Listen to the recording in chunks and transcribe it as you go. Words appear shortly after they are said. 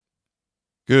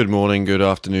Good morning, good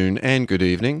afternoon, and good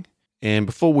evening. And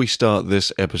before we start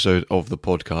this episode of the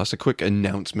podcast, a quick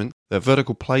announcement that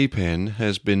Vertical Playpen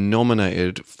has been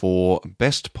nominated for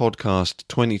Best Podcast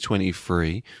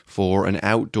 2023 for an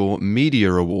Outdoor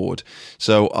Media Award.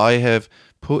 So I have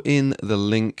put in the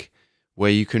link where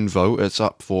you can vote. It's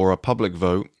up for a public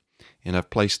vote, and I've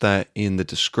placed that in the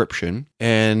description.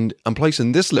 And I'm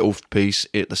placing this little piece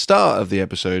at the start of the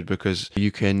episode because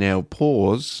you can now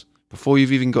pause before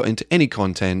you've even got into any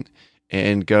content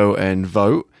and go and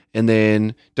vote. And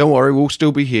then, don't worry, we'll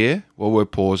still be here while we're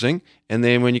pausing. And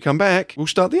then when you come back, we'll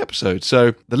start the episode.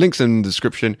 So the link's in the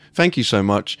description. Thank you so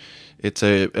much. It's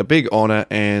a big honor,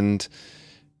 and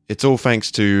it's all thanks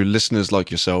to listeners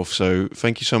like yourself. So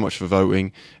thank you so much for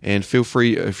voting. And feel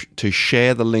free to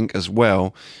share the link as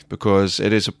well, because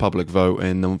it is a public vote.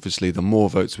 And obviously, the more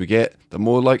votes we get, the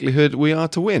more likelihood we are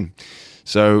to win.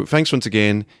 So thanks once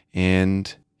again.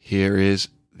 And here is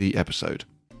the episode.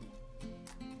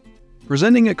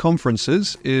 Presenting at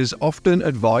conferences is often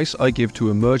advice I give to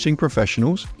emerging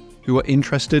professionals who are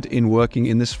interested in working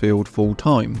in this field full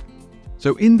time.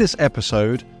 So in this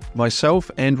episode,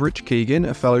 myself and Rich Keegan,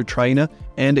 a fellow trainer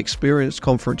and experienced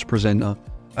conference presenter,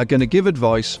 are going to give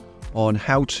advice on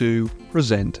how to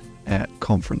present at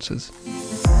conferences.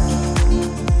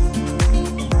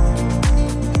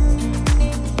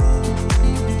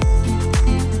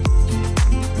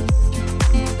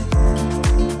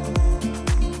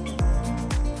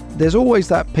 There's always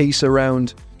that piece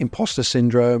around imposter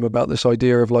syndrome about this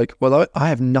idea of like, well, I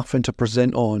have nothing to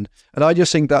present on. And I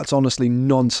just think that's honestly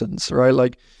nonsense, right?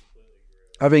 Like,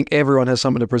 I think everyone has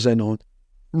something to present on.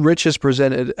 Rich has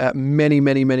presented at many,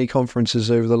 many, many conferences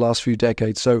over the last few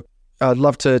decades. So I'd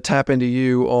love to tap into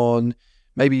you on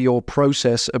maybe your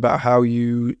process about how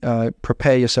you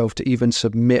prepare yourself to even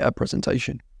submit a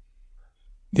presentation.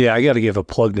 Yeah, I got to give a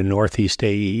plug to Northeast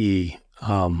AEE.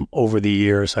 Over the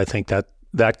years, I think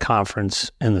that conference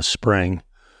in the spring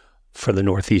for the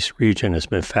Northeast region has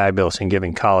been fabulous in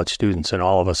giving college students and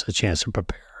all of us a chance to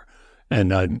prepare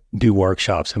and do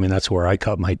workshops. I mean, that's where I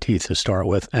cut my teeth to start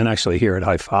with. And actually here at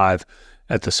High Five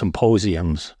at the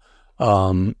symposiums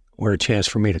were a chance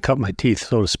for me to cut my teeth,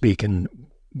 so to speak, and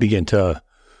begin to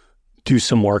do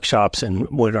some workshops. And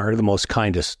what are the most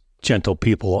kindest, gentle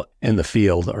people in the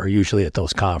field are usually at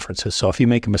those conferences. So if you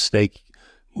make a mistake,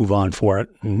 move on for it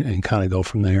and kind of go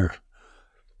from there.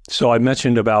 So I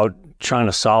mentioned about trying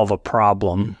to solve a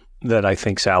problem that I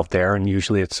think's out there, and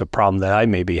usually it's a problem that I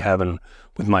may be having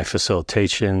with my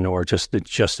facilitation or just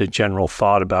a general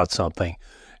thought about something.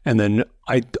 And then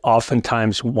I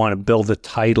oftentimes want to build a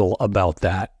title about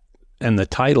that. And the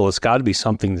title has got to be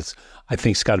something that's, I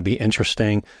think, it's got to be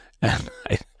interesting. And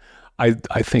I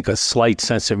think a slight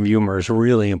sense of humor is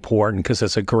really important, because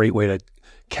it's a great way to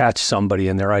catch somebody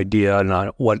in their idea and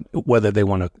on whether they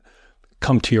want to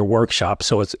come to your workshop.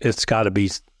 So it's got to be,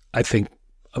 I think,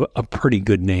 a pretty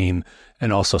good name,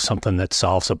 and also something that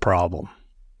solves a problem.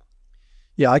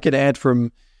 Yeah, I can add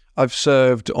I've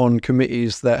served on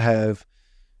committees that have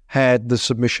had the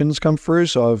submissions come through.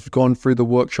 So I've gone through the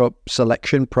workshop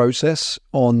selection process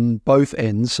on both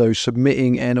ends. So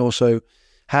submitting and also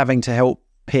having to help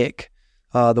pick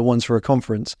the ones for a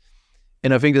conference.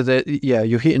 And I think that,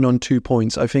 you're hitting on 2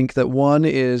 points. I think that one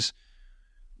is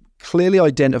clearly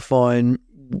identifying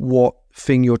what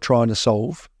thing you're trying to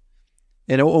solve.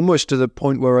 And almost to the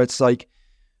point where it's like,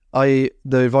 the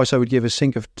advice I would give is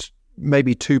think of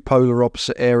maybe two polar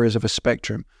opposite areas of a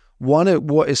spectrum. One,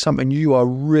 what is something you are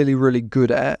really, really good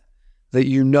at, that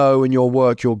you know in your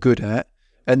work you're good at,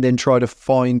 and then try to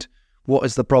find what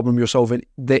is the problem you're solving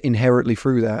inherently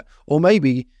through that. Or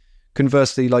maybe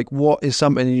conversely, like, what is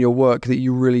something in your work that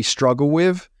you really struggle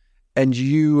with, and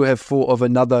you have thought of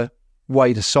another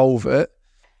way to solve it.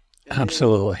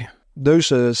 Absolutely.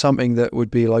 Those are something that would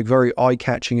be like very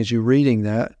eye-catching as you're reading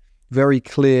that. Very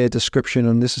clear description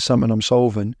on this is something I'm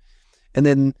solving. And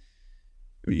then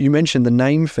you mentioned the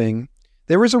name thing.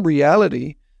 There is a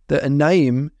reality that a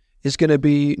name is going to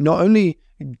be not only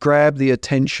grab the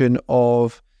attention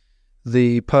of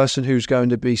the person who's going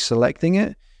to be selecting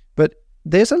it, but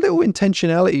there's a little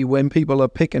intentionality when people are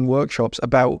picking workshops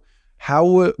about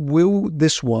how will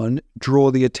this one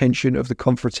draw the attention of the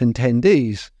conference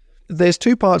attendees. There's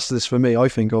two parts to this for me, I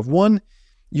think of. One,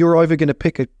 you're either going to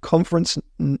pick a conference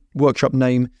workshop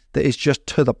name that is just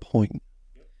to the point.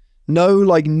 No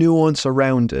like nuance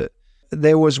around it.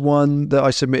 There was one that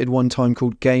I submitted one time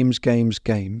called Games, Games,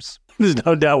 Games. There's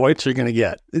no doubt what you're going to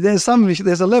get. There's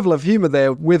a level of humor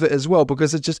there with it as well,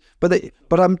 because it's just,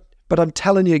 but I'm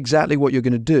telling you exactly what you're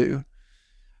going to do.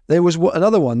 There was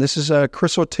another one. This is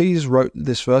Chris Ortiz wrote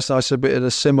this first. I submitted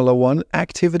a similar one.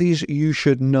 Activities you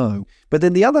should know. But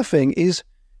then the other thing is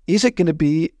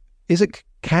it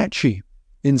catchy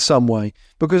in some way?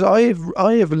 Because I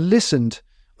have listened,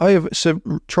 I have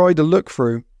tried to look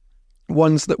through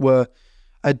ones that were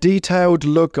a detailed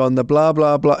look on the blah,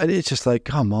 blah, blah. And it's just like,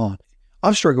 come on.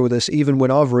 I've struggled with this even when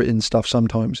I've written stuff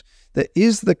sometimes. That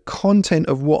is the content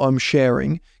of what I'm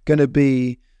sharing going to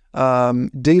be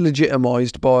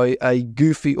delegitimized by a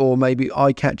goofy or maybe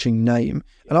eye-catching name?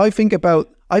 And I think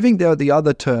they're the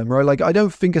other term, right? Like, I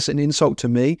don't think it's an insult to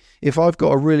me if I've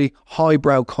got a really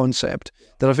highbrow concept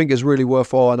that I think is really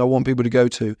worthwhile and I want people to go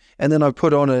to, and then I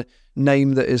put on a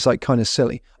name that is like kind of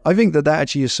silly. I think that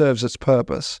actually serves its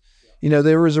purpose.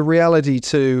 There is a reality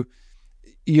to,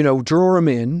 draw them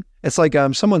in. It's like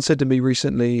someone said to me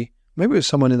recently, maybe it was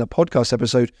someone in a podcast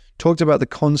episode, talked about the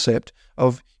concept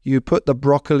of you put the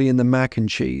broccoli in the mac and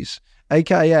cheese,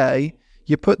 aka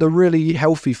you put the really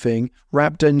healthy thing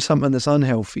wrapped in something that's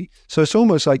unhealthy. So it's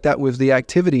almost like that with the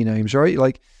activity names, right?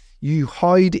 Like you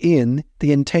hide in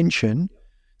the intention,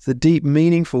 the deep,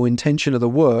 meaningful intention of the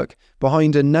work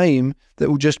behind a name that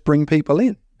will just bring people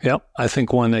in. Yep. I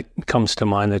think one that comes to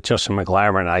mind that Justin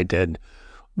McLaren and I did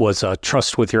was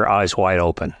trust with your eyes wide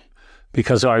open,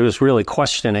 because I was really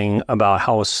questioning about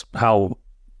how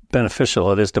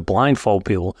beneficial it is to blindfold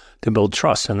people to build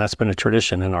trust. And that's been a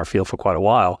tradition in our field for quite a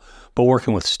while. But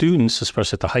working with students,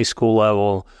 especially at the high school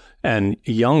level and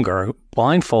younger,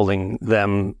 blindfolding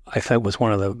them, I think, was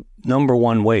one of the number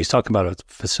one ways, talking about a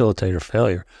facilitator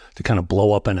failure, to kind of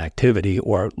blow up an activity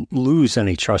or lose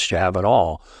any trust you have at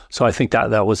all. So I think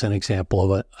that was an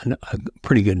example of a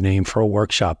pretty good name for a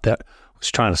workshop that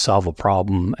was trying to solve a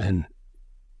problem and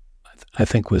I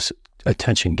think was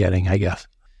attention-getting, I guess.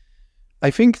 I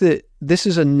think that this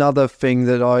is another thing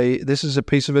this is a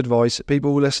piece of advice.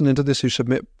 People listening to this who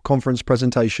submit conference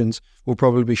presentations will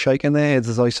probably be shaking their heads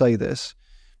as I say this,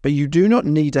 but you do not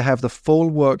need to have the full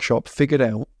workshop figured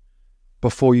out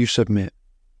before you submit.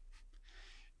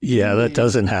 Yeah, that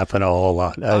doesn't happen a whole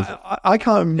lot. I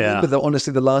can't remember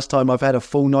honestly the last time I've had a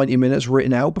full 90 minutes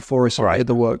written out before I submitted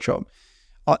the workshop.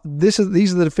 These are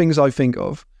the things I think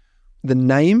of. The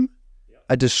name,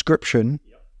 a description,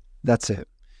 that's it.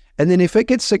 And then if it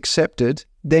gets accepted,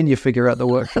 then you figure out the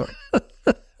workshop.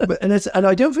 And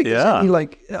I don't think there's any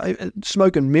like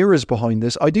smoke and mirrors behind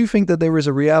this. I do think that there is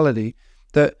a reality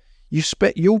that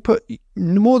you'll put,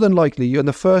 more than likely, in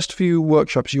the first few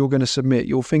workshops you're going to submit,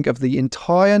 you'll think of the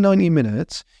entire 90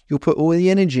 minutes, you'll put all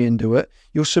the energy into it,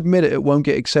 you'll submit it, it won't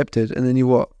get accepted, and then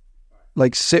you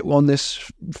sit on this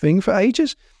thing for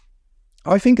ages?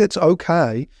 I think it's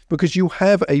okay because you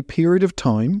have a period of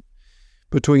time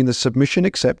between the submission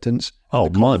acceptance.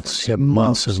 Months. Yeah,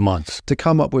 months to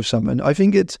come up with something. I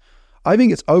think it's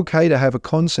okay to have a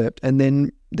concept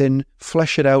and then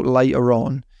flesh it out later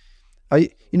on.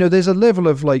 There's a level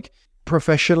of like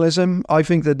professionalism. I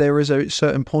think that there is a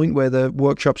certain point where the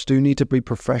workshops do need to be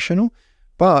professional.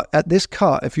 But at this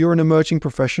cut, if you're an emerging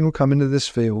professional coming to this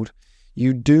field,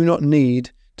 you do not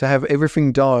need to have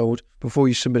everything dialed before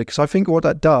you submit it. Because I think what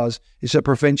that does is it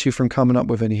prevents you from coming up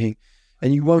with anything.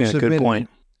 And you won't submit good point.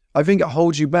 I think it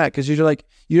holds you back because you're like,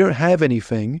 you don't have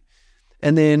anything.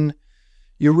 And then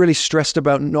you're really stressed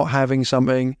about not having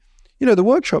something. The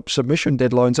workshop submission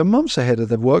deadlines are months ahead of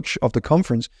the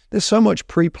conference. There's so much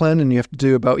pre-planning you have to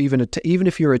do about even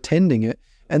if you're attending it.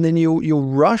 And then you'll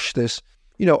rush this.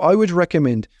 I would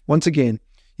recommend, once again,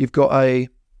 you've got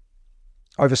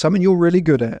either something you're really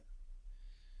good at,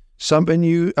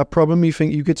 a problem you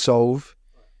think you could solve,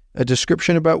 a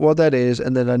description about what that is,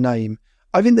 and then a name.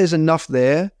 I think there's enough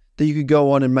there that you could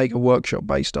go on and make a workshop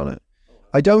based on it.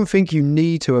 I don't think you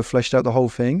need to have fleshed out the whole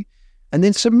thing and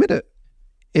then submit it.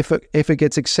 If it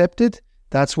gets accepted,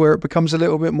 that's where it becomes a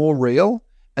little bit more real.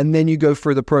 And then you go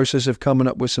through the process of coming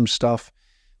up with some stuff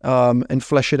and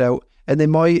flesh it out. And then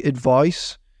my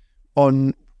advice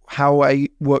on how a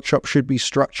workshop should be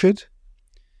structured,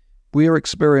 we are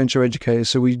experiential educators,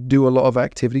 so we do a lot of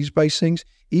activities-based things.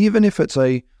 Even if it's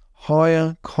a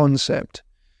higher concept,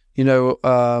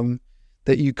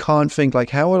 that you can't think like,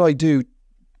 how would I do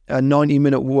a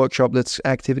 90-minute workshop that's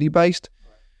activity-based?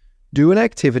 Do an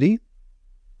activity,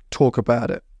 talk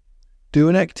about it. Do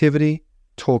an activity,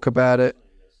 talk about it.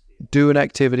 Do an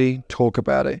activity, talk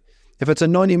about it. If it's a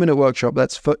 90-minute workshop,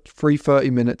 that's free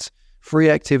 30 minutes, free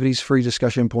activities, free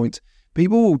discussion points.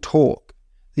 People will talk.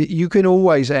 You can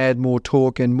always add more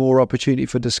talk and more opportunity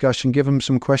for discussion, give them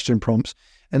some question prompts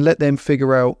and let them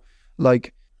figure out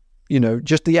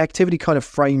just the activity kind of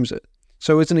frames it.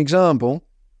 So as an example,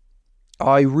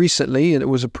 I recently, and it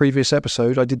was a previous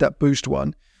episode, I did that boost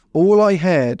one. All I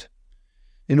had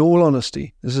in all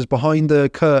honesty, this is behind the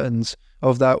curtains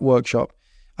of that workshop.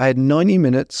 I had 90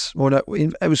 minutes, or no,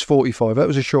 it was 45. That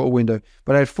was a shorter window.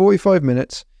 But I had 45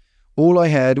 minutes. All I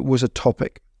had was a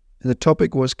topic, and the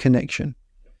topic was connection.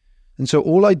 And so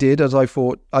all I did, as I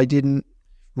thought, I didn't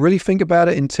really think about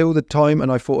it until the time, and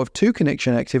I thought of 2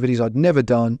 connection activities I'd never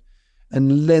done,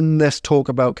 and then let's talk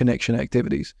about connection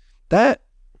activities. That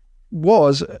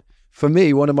was, for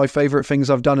me, one of my favorite things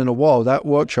I've done in a while, that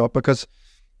workshop, because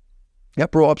that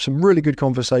brought up some really good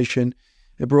conversation.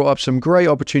 It brought up some great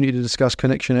opportunity to discuss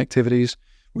connection activities.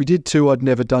 We did 2 I'd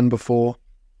never done before,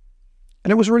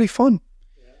 and it was really fun.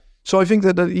 Yeah. So I think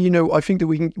that, I think that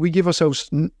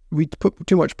we put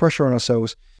too much pressure on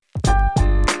ourselves.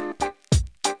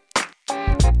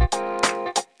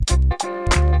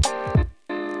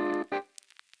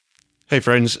 Hey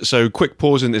friends, so quick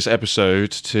pause in this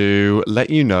episode to let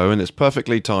you know, and it's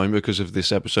perfectly timed because of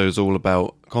this episode is all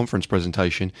about conference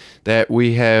presentation, that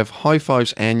we have High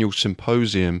Five's annual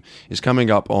symposium is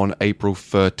coming up on April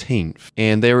 13th.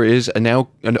 And there is now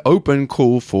an open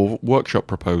call for workshop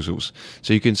proposals.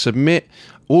 So you can submit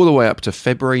all the way up to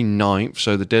February 9th.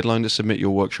 So the deadline to submit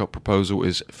your workshop proposal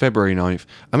is February 9th.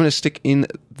 I'm going to stick in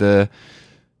the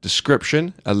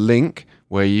description a link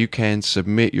where you can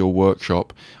submit your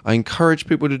workshop. I encourage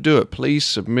people to do it. Please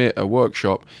submit a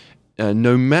workshop.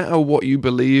 No matter what you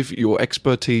believe your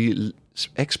expertise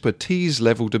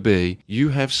level to be, you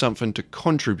have something to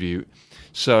contribute.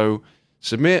 So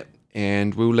submit,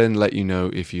 and we'll then let you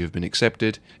know if you have been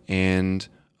accepted, and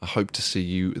I hope to see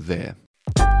you there.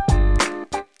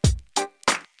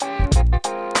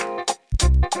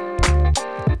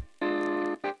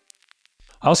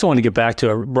 I also want to get back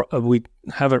to, we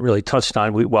haven't really touched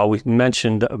on, we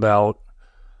mentioned about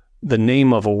the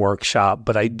name of a workshop,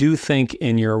 but I do think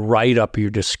in your write-up, your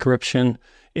description,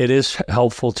 it is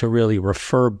helpful to really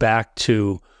refer back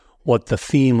to what the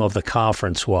theme of the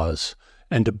conference was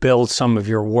and to build some of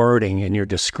your wording and your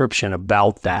description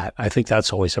about that. I think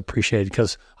that's always appreciated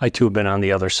because I too have been on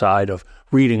the other side of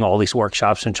reading all these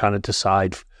workshops and trying to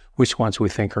decide which ones we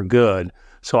think are good.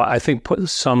 So I think put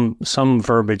some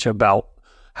verbiage about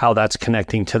how that's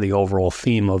connecting to the overall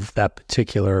theme of that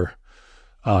particular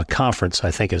conference,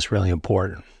 I think is really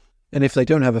important. And if they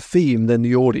don't have a theme, then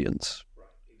the audience,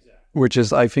 which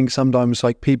is, I think sometimes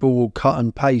like people will cut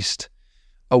and paste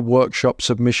a workshop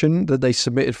submission that they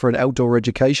submitted for an outdoor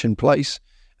education place,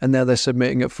 and now they're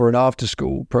submitting it for an after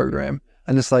school program.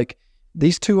 And it's like,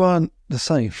 these two aren't the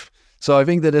same. So I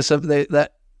think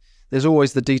that there's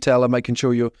always the detail of making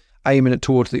sure you're aiming it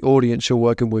towards the audience you're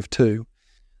working with too.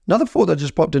 Another thought that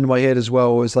just popped into my head as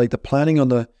well is like the planning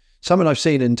on something I've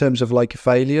seen in terms of like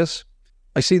failures.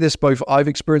 I see this both, I've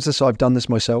experienced this, I've done this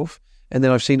myself, and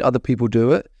then I've seen other people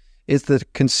do it, is to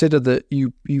consider that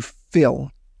you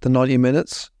fill the 90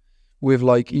 minutes with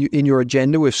like in your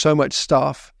agenda with so much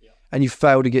stuff and you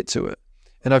fail to get to it.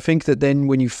 And I think that then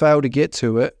when you fail to get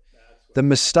to it, the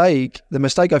mistake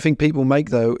I think people make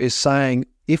though is saying,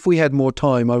 if we had more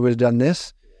time, I would have done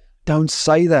this. Don't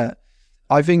say that.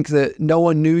 I think that no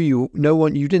one knew you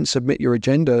didn't submit your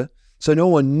agenda, so no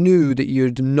one knew that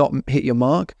you'd not hit your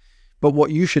mark. But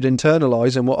what you should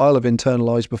internalize, and what I'll have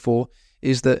internalized before,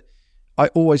 is that I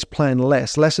always plan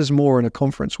less. Less is more in a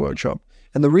conference workshop.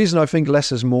 And the reason I think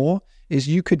less is more is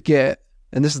you could get,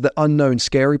 and this is the unknown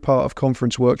scary part of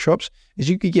conference workshops, is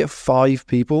you could get 5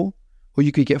 people or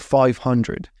you could get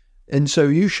 500. And so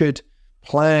you should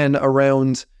plan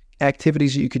around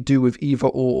activities that you could do with either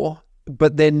or,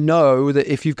 but then know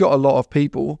that if you've got a lot of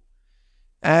people,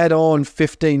 add on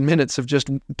 15 minutes of just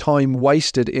time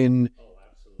wasted in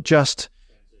just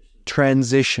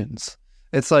transitions.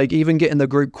 It's like even getting the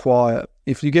group quiet.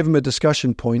 If you give them a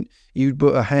discussion point, you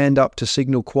put a hand up to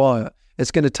signal quiet.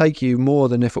 It's going to take you more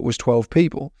than if it was 12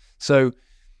 people. So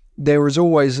there is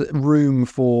always room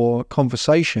for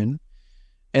conversation.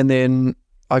 And then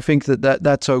I think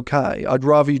that's okay. I'd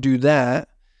rather you do that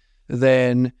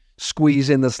than squeeze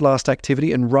in this last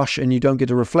activity and rush and you don't get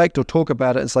to reflect or talk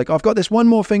about it. It's like, I've got this one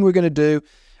more thing we're going to do.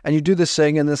 And you do this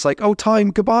thing and it's like, oh,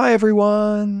 time, goodbye,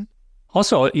 everyone.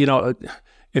 Also,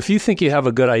 if you think you have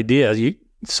a good idea,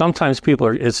 sometimes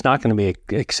it's not going to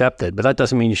be accepted, but that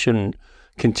doesn't mean you shouldn't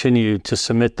continue to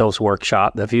submit those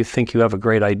workshops. If you think you have a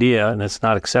great idea and it's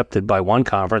not accepted by one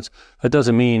conference, that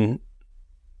doesn't mean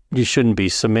you shouldn't be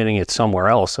submitting it somewhere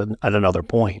else at another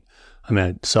point. I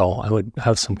mean, so I would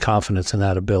have some confidence in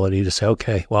that ability to say,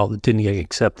 okay, well, it didn't get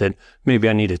accepted. Maybe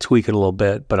I need to tweak it a little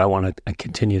bit, but I want to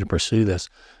continue to pursue this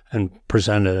and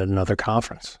present it at another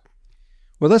conference.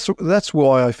 Well, that's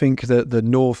why I think that the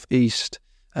Northeast,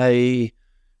 and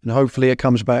hopefully it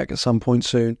comes back at some point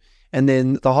soon, and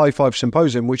then the High Five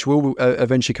Symposium, which will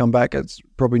eventually come back. It's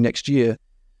probably next year.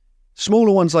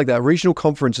 Smaller ones like that, regional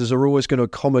conferences are always going to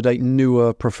accommodate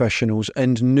newer professionals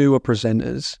and newer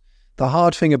presenters. The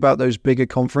hard thing about those bigger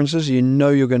conferences, you know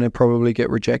you're going to probably get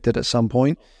rejected at some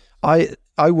point.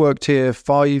 I worked here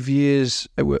 5 years,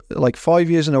 like 5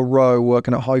 years in a row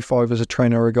working at High Five as a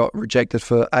trainer. I got rejected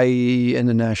for AE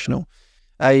International.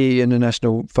 AE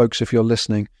International, folks, if you're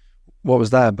listening, what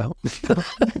was that about?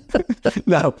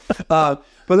 No, but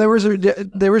there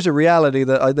is a reality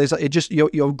that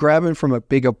you're grabbing from a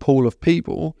bigger pool of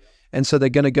people, and so they're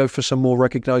going to go for some more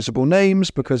recognizable names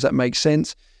because that makes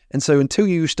sense. And so until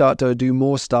you start to do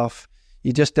more stuff,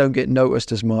 you just don't get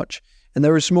noticed as much. And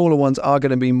there are smaller ones are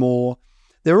going to be more.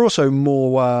 They're also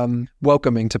more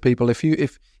welcoming to people. If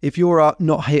you're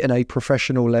not hitting a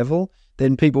professional level,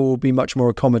 then people will be much more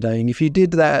accommodating. If you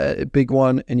did that big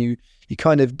one and you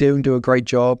kind of don't do a great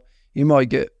job, you might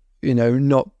get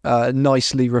not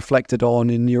nicely reflected on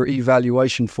in your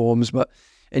evaluation forms,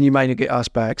 and you may not get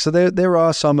asked back. So there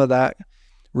are some of that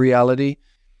reality.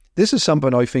 This is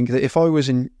something I think that if I was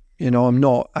in, I'm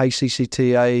not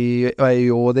ACCT, AE,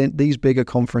 or these bigger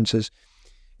conferences.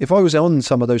 If I was on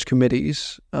some of those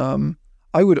committees,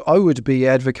 I would be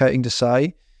advocating to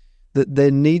say that there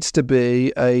needs to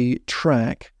be a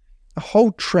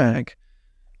whole track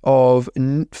of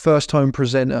first-time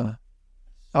presenter.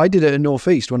 I did it in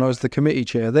Northeast when I was the committee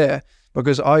chair there,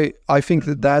 because I think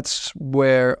that's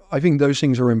where I think those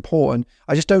things are important.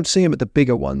 I just don't see them at the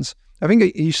bigger ones. I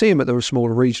think you see them at the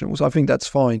smaller regionals. I think that's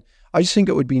fine. I just think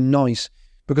it would be nice,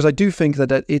 because I do think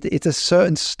that it's a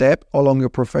certain step along your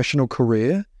professional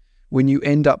career when you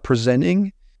end up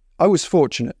presenting. I was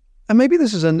fortunate, and maybe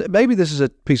this is a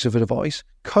piece of advice: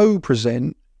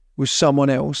 co-present with someone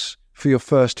else for your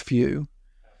first few,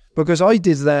 because I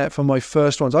did that for my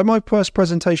first ones. My first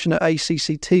presentation at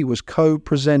ACCT was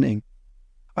co-presenting.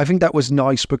 I think that was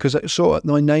nice because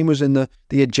my name was in the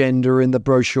agenda, in the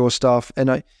brochure stuff,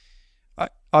 and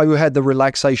I had the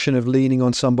relaxation of leaning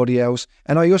on somebody else,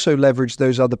 and I also leveraged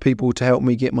those other people to help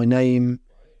me get my name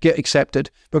get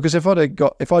accepted. Because if I'd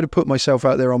have put myself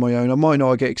out there on my own, I might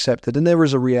not get accepted. And there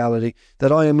is a reality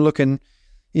that I am looking.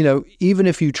 Even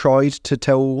if you tried to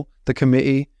tell the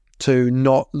committee to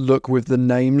not look with the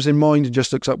names in mind and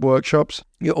just looks up workshops,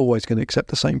 you're always going to accept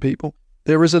the same people.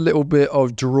 There is a little bit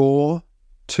of draw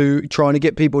to trying to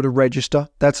get people to register.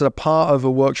 That's a part of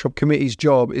a workshop committee's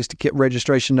job, is to get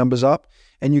registration numbers up.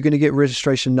 And you're going to get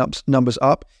registration numbers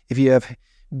up if you have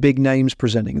big names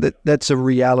presenting. That's a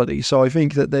reality. So I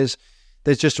think that there's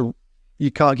just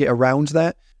you can't get around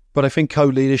that. But I think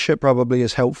co-leadership probably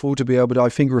is helpful to be able to, I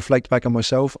think, reflect back on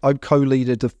myself. I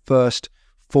co-leaded the first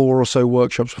 4 or so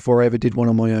workshops before I ever did one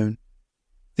on my own.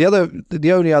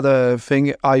 The only other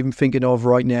thing I'm thinking of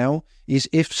right now is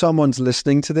if someone's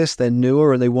listening to this, they're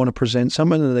newer and they want to present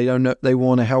something and they don't know, they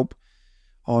want to help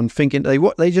on thinking,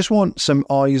 they just want some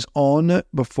eyes on it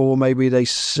before maybe they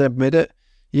submit it.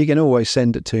 You can always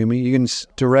send it to me. You can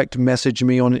direct message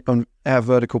me on our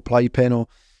Vertical Playpen, or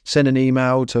send an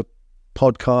email to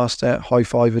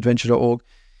podcast@highfiveadventure.org.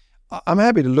 I'm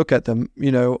happy to look at them.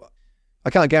 I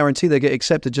can't guarantee they get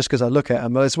accepted just because I look at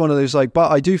them, but it's one of those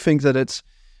but I do think that it's,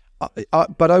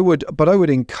 but I would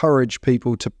encourage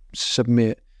people to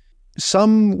submit.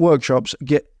 Some workshops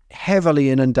get heavily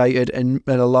inundated and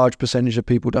a large percentage of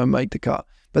people don't make the cut.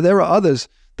 But there are others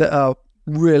that are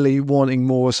really wanting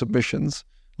more submissions.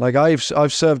 Like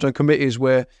I've served on committees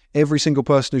where every single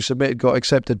person who submitted got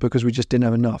accepted because we just didn't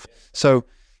have enough. So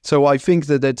I think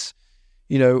that that's,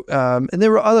 and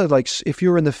there are other, like if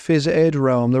you're in the phys ed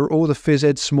realm, there are all the phys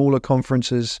ed smaller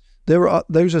conferences.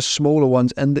 Those are smaller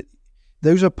ones, and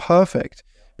those are perfect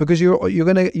because you're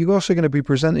also going to be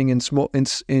presenting in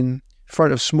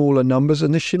front of smaller numbers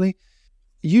initially.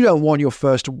 You don't want your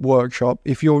first workshop,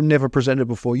 if you've never presented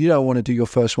before, you don't want to do your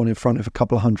first one in front of a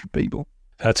couple of hundred people.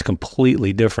 That's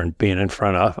completely different, being in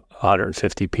front of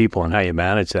 150 people and how you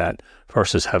manage that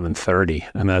versus having 30.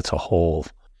 I mean, that's a whole...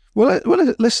 Well,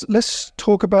 let's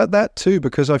talk about that too,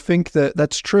 because I think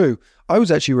that's true. I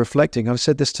was actually reflecting. I've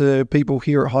said this to people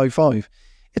here at High Five.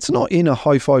 It's not in a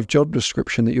High Five job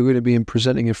description that you're going to be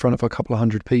presenting in front of a couple of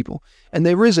hundred people. And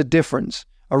there is a difference,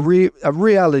 a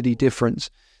reality difference,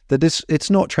 that it's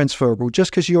not transferable. Just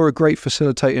because you're a great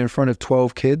facilitator in front of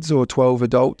 12 kids or 12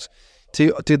 adults,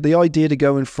 to the idea to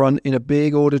go in front in a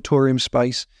big auditorium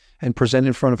space and present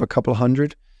in front of a couple of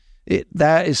hundred,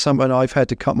 that is something I've had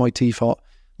to cut my teeth on,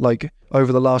 like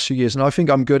over the last few years. And I think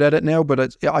I'm good at it now,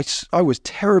 but I was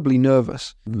terribly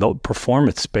nervous. The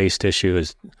performance-based issue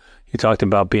is, you talked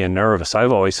about being nervous.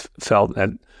 I've always felt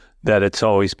that that it's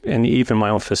always, and even my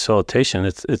own facilitation,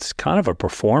 it's kind of a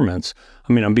performance.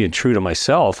 I mean, I'm being true to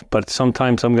myself, but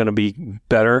sometimes I'm going to be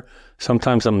better,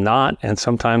 sometimes I'm not, and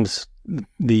sometimes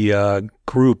the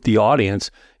group, the audience,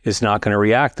 is not going to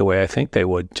react the way I think they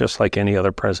would, just like any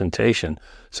other presentation.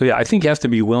 So yeah, I think you have to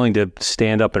be willing to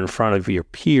stand up in front of your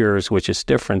peers, which is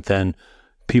different than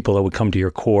people that would come to your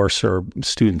course or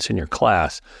students in your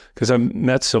class. Because I've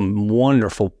met some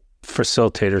wonderful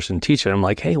facilitators and teachers. I'm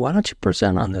like, hey, why don't you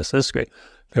present on this? This is great.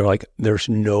 They're like, there's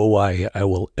no way I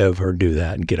will ever do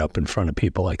that and get up in front of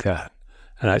people like that.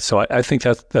 And I think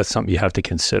that's something you have to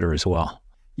consider as well.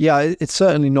 Yeah, it's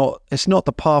certainly not, it's not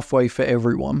the pathway for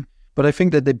everyone, but I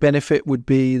think that the benefit would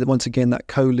be that, once again, that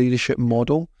co-leadership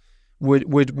model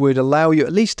would allow you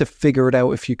at least to figure it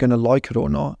out if you're going to like it or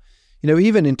not. You know,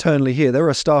 even internally here, there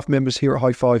are staff members here at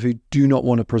High Five who do not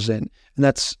want to present, and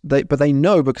but they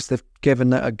know because they've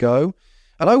given that a go.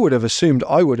 And I would have assumed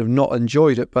I would have not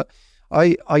enjoyed it, but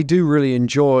I do really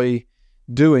enjoy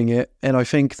doing it, and I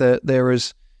think that there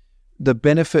is the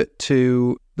benefit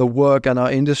to the work and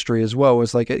our industry as well,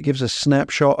 is like it gives a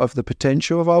snapshot of the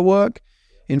potential of our work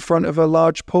in front of a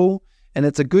large pool, and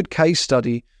it's a good case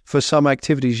study for some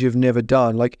activities you've never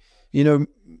done. Like, you know,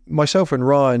 myself and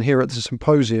Ryan here at the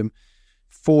symposium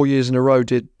 4 years in a row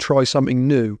did try something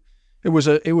new. It was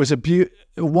a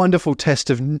wonderful test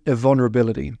of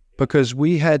vulnerability, because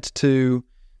we had to,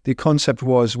 the concept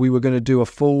was we were going to do a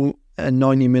full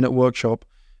 90-minute workshop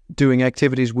doing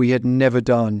activities we had never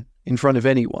done in front of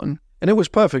anyone. And it was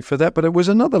perfect for that. But it was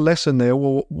another lesson there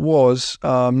was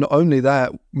not only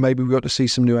that, maybe we got to see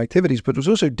some new activities, but it was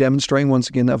also demonstrating once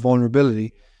again that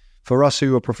vulnerability for us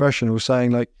who are professionals,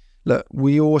 saying like, look,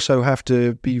 we also have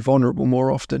to be vulnerable more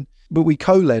often. But we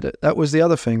co-led it. That was the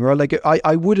other thing, right? Like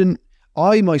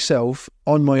I myself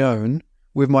on my own,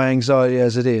 with my anxiety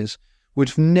as it is,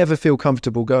 would never feel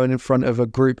comfortable going in front of a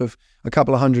group of a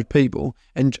couple of hundred people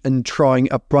and trying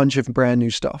a bunch of brand new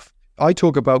stuff. I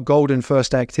talk about golden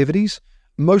first activities.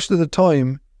 Most of the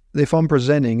time, if I'm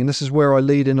presenting, and this is where I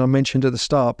lead in, I mentioned at the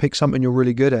start, pick something you're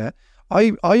really good at.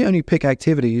 I only pick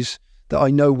activities that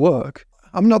I know work.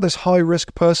 I'm not this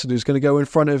high-risk person who's going to go in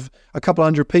front of a couple of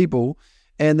hundred people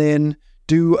and then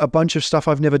do a bunch of stuff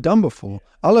I've never done before.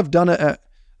 I'll have done it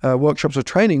at workshops or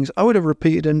trainings. I would have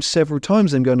repeated them several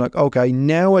times and going like, okay,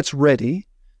 now it's ready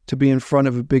to be in front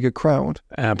of a bigger crowd.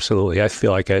 Absolutely. I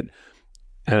feel like it,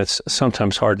 and it's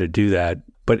sometimes hard to do that,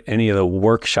 but any of the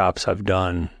workshops I've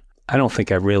done, I don't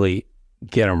think I really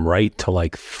get them right to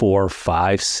like 4,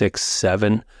 5, 6,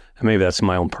 7. And maybe that's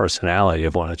my own personality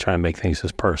of wanting to try and make things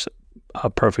as perfect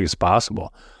as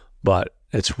possible. But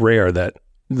it's rare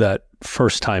that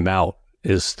first time out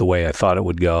is the way I thought it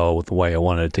would go, the way I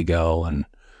wanted it to go.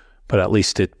 But at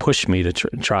least it pushed me to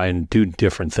try and do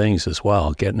different things as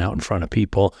well, getting out in front of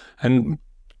people and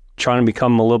trying to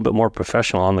become a little bit more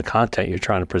professional on the content you're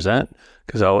trying to present.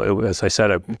 Because as I said,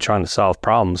 I'm trying to solve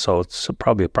problems, so it's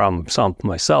probably a problem solved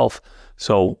myself.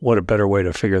 So what a better way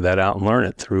to figure that out and learn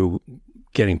it through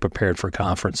getting prepared for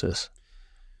conferences.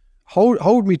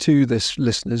 Hold me to this,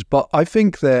 listeners, but I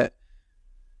think that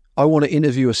I want to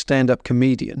interview a stand-up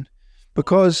comedian,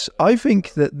 because I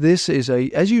think that this is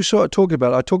as you sort of talk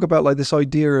about, I talk about like this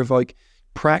idea of like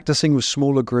practicing with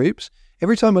smaller groups.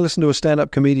 Every time I listen to a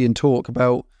stand-up comedian talk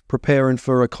about preparing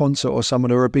for a concert or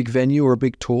someone or a big venue or a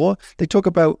big tour, they talk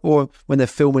about, or when they're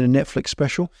filming a Netflix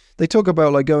special, they talk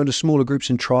about like going to smaller groups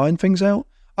and trying things out.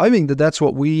 I think that that's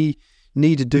what we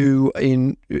need to do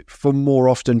for more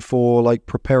often for like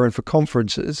preparing for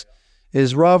conferences,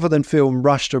 is rather than feel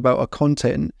rushed about a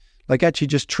content, like actually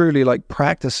just truly like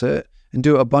practice it and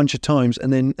do it a bunch of times,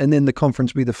 and then the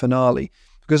conference be the finale.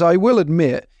 Because I will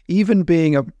admit, even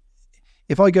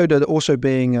if I go to also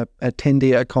being a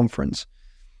attendee at a conference,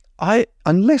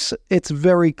 unless it's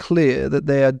very clear that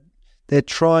they're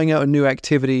trying out a new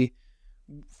activity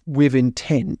with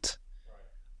intent,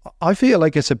 I feel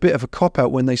like it's a bit of a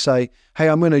cop-out when they say, hey,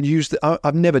 I'm going to use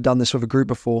I've never done this with a group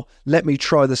before, let me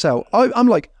try this out. I'm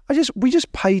like, we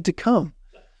just paid to come.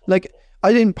 Like,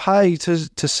 I didn't pay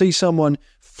to see someone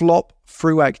flop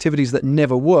through activities that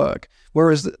never work.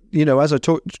 Whereas, you know, as I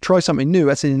try something new,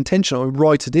 that's intentional, I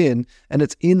write it in, and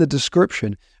it's in the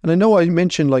description. And I know I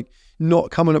mentioned like not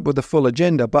coming up with the full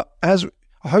agenda, but as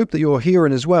I hope that you're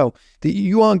hearing as well, that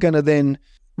you aren't going to then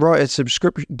write a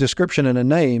description and a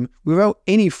name without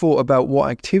any thought about what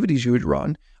activities you would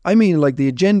run. I mean, like the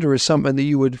agenda is something that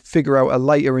you would figure out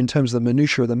later in terms of the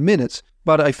minutiae of the minutes,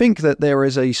 But I think that there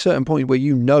is a certain point where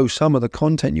you know some of the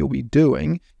content you'll be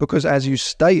doing, because as you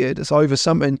stated, it's either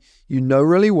something you know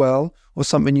really well or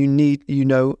something you need,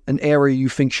 an area you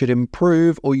think should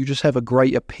improve, or you just have a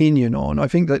great opinion on. I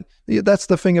think that that's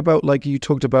the thing about, like you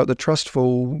talked about the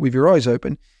trustful with your eyes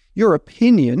open. Your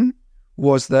opinion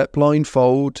was that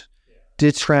blindfold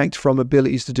detract from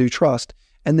abilities to do trust.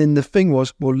 And then the thing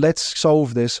was, well, let's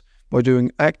solve this by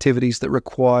doing activities that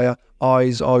require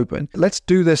eyes open. Let's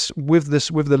do this with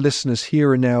the listeners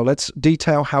here and now. Let's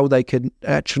detail how they can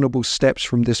actionable steps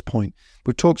from this point.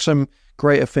 We've talked some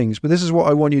greater things, but this is what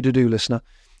I want you to do, listener.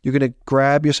 You're going to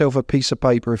grab yourself a piece of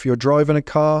paper. If you're driving a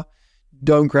car,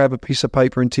 don't grab a piece of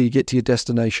paper until you get to your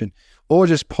destination, or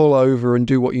just pull over and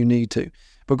do what you need to.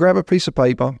 But grab a piece of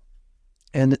paper,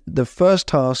 and the first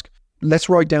task, let's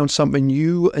write down something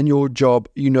you and your job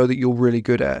you know that you're really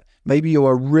good at. Maybe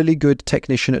you're a really good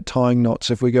technician at tying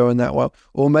knots, if we're going that well.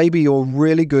 Or maybe you're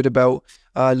really good about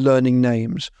learning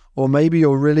names. Or maybe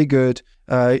you're really good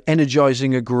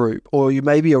energizing a group. Or you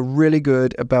maybe are really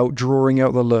good about drawing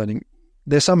out the learning.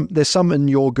 There's something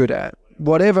you're good at.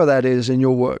 Whatever that is in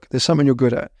your work, there's something you're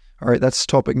good at. All right, that's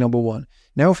topic number one.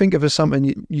 Now think of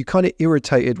something you kind of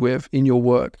irritated with in your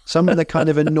work, something that kind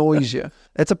of annoys you.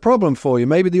 It's a problem for you.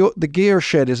 Maybe the gear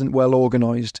shed isn't well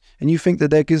organized and you think that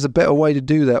there is a better way to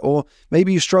do that. Or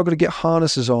maybe you struggle to get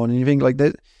harnesses on and you think like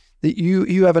that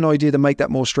you have an idea to make that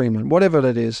more streamlined. Whatever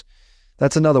that is,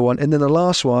 that's another one. And then the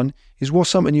last one is what's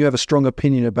something you have a strong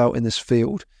opinion about in this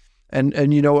field. And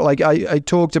like I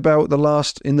talked about the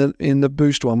last in the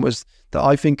boost one was that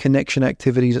I think connection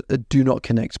activities do not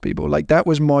connect people. Like that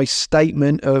was my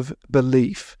statement of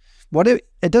belief. It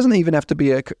doesn't even have to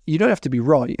be you don't have to be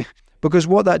right, because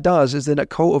what that does is then it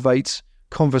cultivates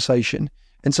conversation.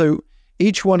 And so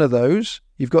each one of those,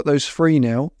 you've got those 3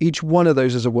 now, each one of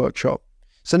those is a workshop.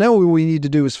 So now all we need to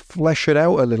do is flesh it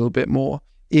out a little bit more.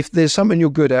 If there's something you're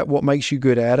good at, what makes you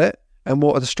good at it? And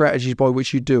what are the strategies by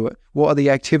which you do it? What are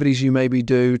the activities you maybe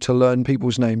do to learn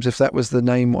people's names, if that was the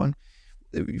name one?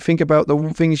 Think about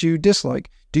the things you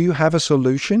dislike. Do you have a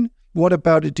solution? What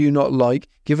about it do you not like?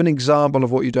 Give an example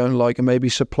of what you don't like and maybe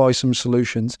supply some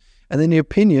solutions. And then the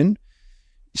opinion,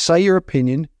 say your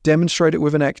opinion, demonstrate it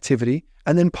with an activity,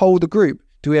 and then poll the group.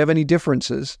 Do we have any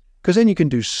differences? Because then you can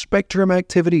do spectrum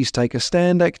activities, take a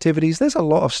stand activities. There's a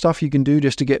lot of stuff you can do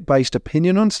just to get based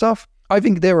opinion on stuff. I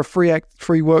think there are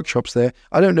free workshops there.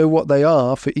 I don't know what they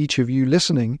are for each of you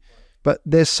listening, but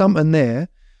there's something there.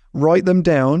 Write them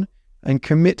down and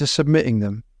commit to submitting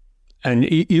them. And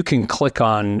you can click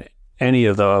on any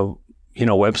of the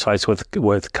websites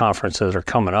with conferences that are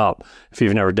coming up. If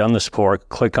you've never done this before,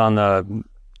 click on the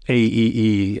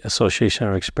AEE, Association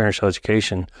of Experiential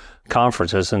Education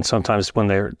conferences, and sometimes when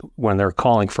they're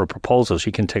calling for proposals,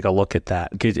 you can take a look at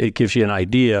that. It gives you an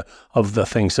idea of the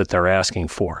things that they're asking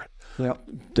for.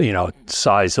 Yeah.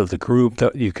 Size of the group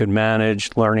that you could manage,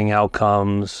 learning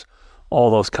outcomes, all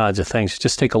those kinds of things.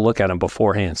 Just take a look at them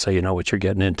beforehand so you know what you're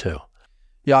getting into.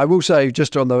 Yeah, I will say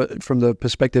just from the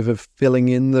perspective of filling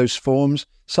in those forms,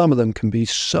 some of them can be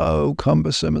so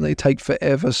cumbersome and they take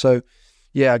forever. So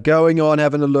yeah, going on,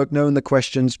 having a look, knowing the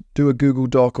questions, do a Google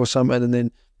Doc or something and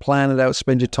then plan it out,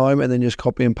 spend your time and then just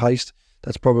copy and paste.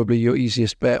 That's probably your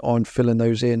easiest bet on filling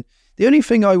those in. The only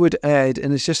thing I would add,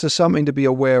 and it's just something to be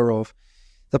aware of,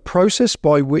 the process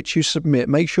by which you submit,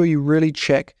 make sure you really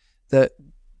check that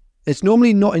it's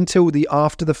normally not until the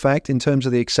after the fact in terms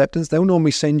of the acceptance. They'll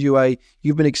normally send you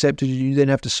you've been accepted, you then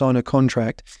have to sign a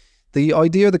contract. The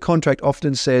idea of the contract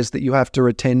often says that you have to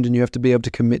attend and you have to be able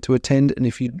to commit to attend. And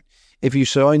if you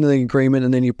sign the agreement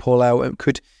and then you pull out, it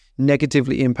could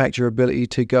negatively impact your ability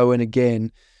to go in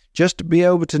again. Just to be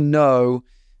able to know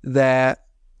that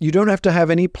you don't have to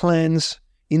have any plans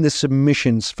in the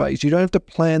submissions phase. You don't have to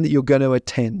plan that you're going to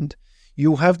attend.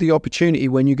 You'll have the opportunity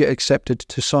when you get accepted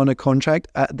to sign a contract.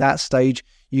 At that stage,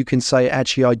 you can say,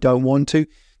 actually, I don't want to.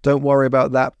 Don't worry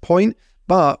about that point.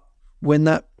 But when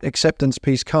that acceptance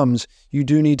piece comes, you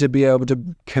do need to be able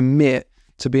to commit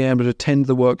to be able to attend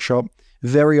the workshop.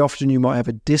 Very often you might have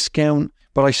a discount,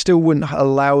 but I still wouldn't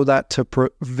allow that to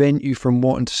prevent you from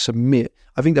wanting to submit.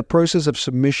 I think the process of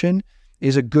submission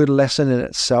is a good lesson in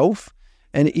itself.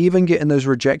 And even getting those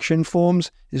rejection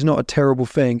forms is not a terrible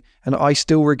thing. And I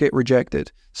still get rejected.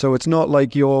 So it's not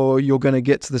like you're going to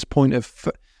get to this point of,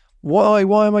 why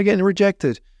am I getting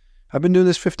rejected? I've been doing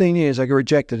this 15 years, I get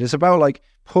rejected. It's about like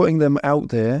putting them out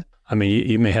there. I mean,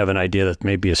 you may have an idea that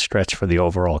may be a stretch for the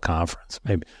overall conference.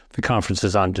 Maybe the conference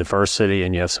is on diversity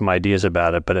and you have some ideas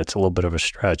about it, but it's a little bit of a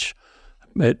stretch.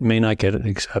 It may not get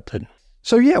accepted.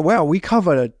 So yeah, wow, we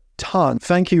covered a ton.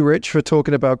 Thank you, Rich, for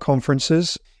talking about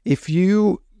conferences. If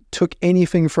you took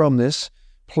anything from this,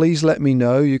 please let me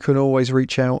know. You can always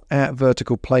reach out at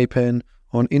Vertical Playpen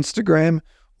on Instagram,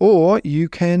 or you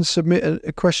can submit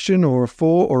a question or a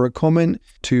thought or a comment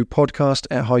to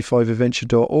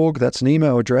podcast@highfiveadventure.org. That's an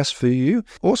email address for you.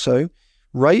 Also,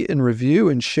 rate and review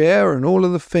and share and all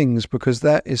of the things, because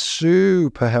that is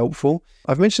super helpful.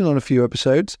 I've mentioned on a few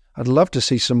episodes, I'd love to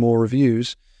see some more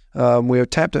reviews. We're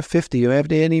tapped at 50. You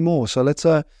haven't any more. So let's,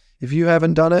 if you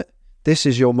haven't done it, this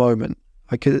is your moment.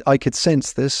 I could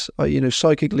sense this,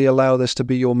 psychically allow this to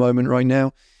be your moment right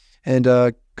now. And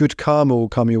good karma will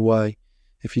come your way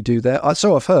if you do that.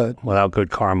 So I've heard. Without good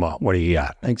karma, what do you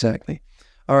got? Exactly.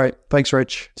 All right. Thanks,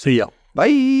 Rich. See ya.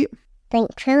 Bye.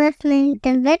 Thanks for listening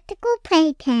to Vertical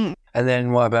Playpen. And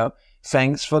then what about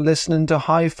thanks for listening to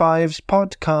High Fives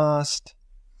podcast?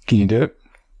 Can you do it?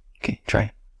 Okay,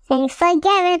 try. Thanks for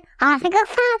giving. I think a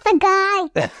guy.